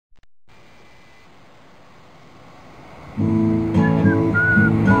Corona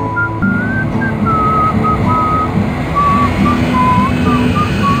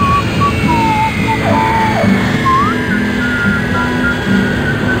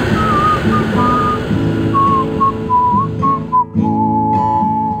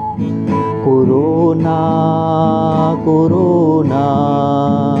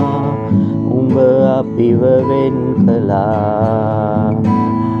උඹ අපිව වෙන් කළා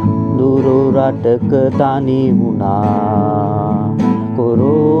දුරු රටක තනි වුණා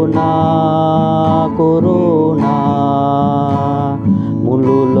Corona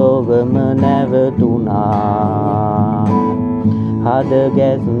මුළු ලොවම නැවතුණා හද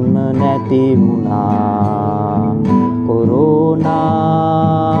ගැස්ම නැති වුණා Corona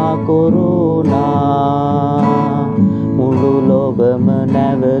මුළු ලොවම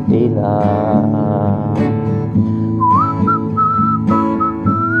නැවතිලා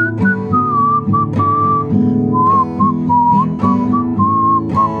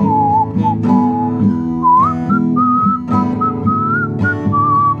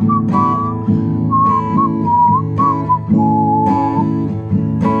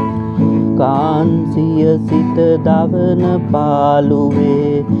කාන්සිය සිත දවන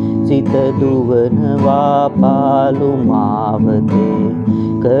පාළුවේ සිත දුවනවා පාළු මාවතේ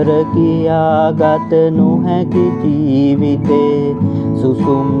කර කියා ගත නොහැකි ජීවිතේ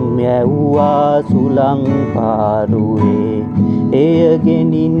සුසුම් යැව්වා සුළං පාරුවේ එය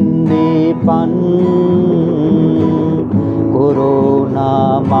ගෙනින්නේ පන් කොරෝනා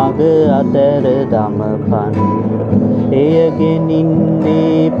මග අතර දමපන් එය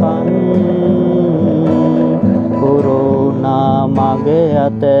ගෙනින්නේ පන් කොරෝනා මග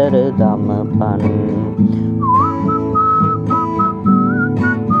අතර දමපන්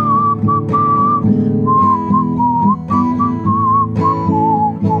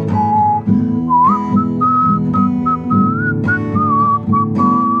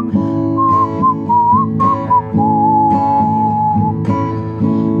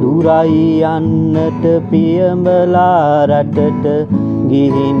දුරයි යන්නට පියඹලා රටට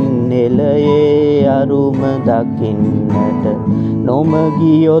ගිහින් එළයේ අරුම දකින්නට නොම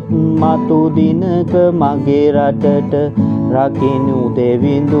ගියොත් මතු දිනක මගේ රටට රකිනු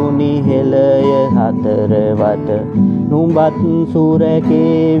දෙවිඳුනි හෙළය හතරවට නුඹත්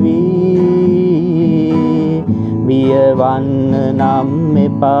සුරැකේවි බියවන්න නම්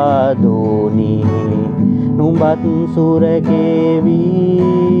එපා දෝනි නුඹත් සුරැකේවි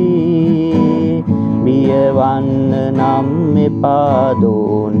බියවන්න නම් එපා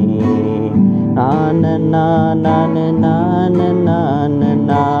දෝනි නාන නාන නාන නාන නාන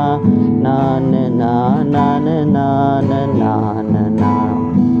නාන නාන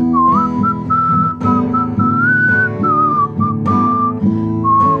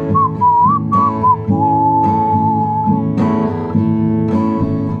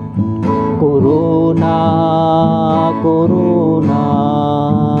Corona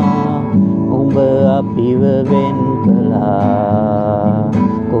උඹ අපිව වෙන් කළා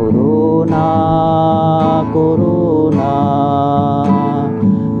Corona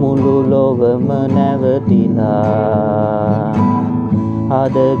මුළු ලොවම නැවතිලා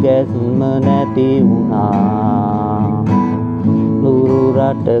හද ගැස්ම නැති වුණා දුරු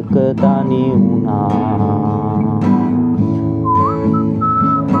රටක තනි වුණා